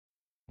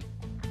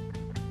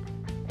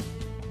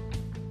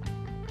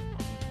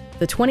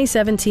the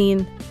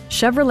 2017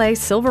 Chevrolet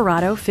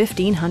Silverado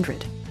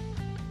 1500.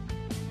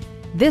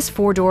 This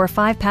four-door,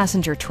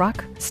 five-passenger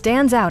truck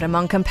stands out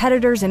among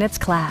competitors in its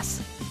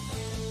class.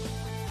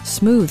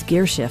 Smooth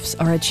gear shifts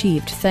are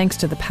achieved thanks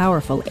to the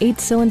powerful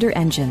 8-cylinder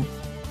engine.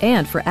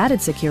 And for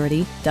added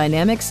security,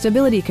 dynamic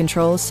stability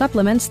control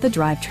supplements the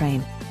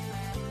drivetrain.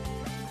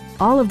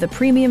 All of the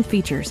premium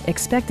features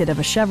expected of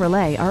a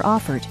Chevrolet are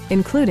offered,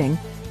 including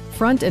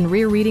front and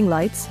rear reading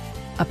lights,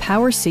 a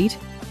power seat,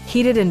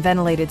 heated and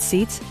ventilated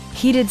seats,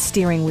 heated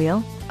steering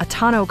wheel, a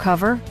tonneau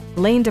cover,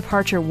 lane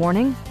departure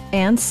warning,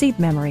 and seat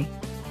memory.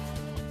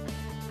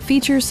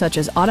 Features such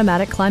as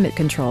automatic climate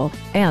control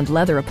and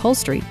leather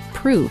upholstery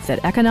prove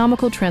that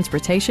economical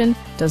transportation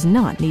does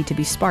not need to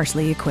be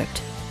sparsely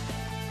equipped.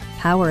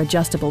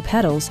 Power-adjustable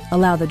pedals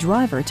allow the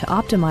driver to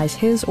optimize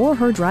his or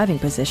her driving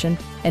position,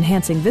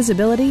 enhancing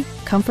visibility,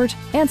 comfort,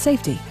 and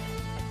safety.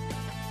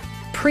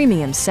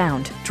 Premium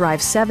sound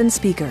drives 7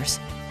 speakers,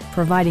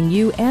 providing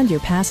you and your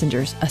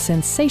passengers a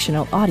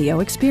sensational audio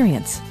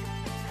experience.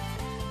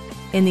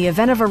 In the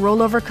event of a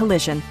rollover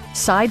collision,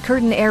 side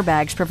curtain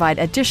airbags provide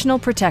additional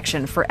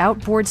protection for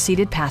outboard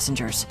seated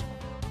passengers.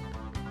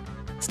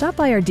 Stop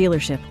by our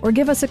dealership or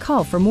give us a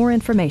call for more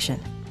information.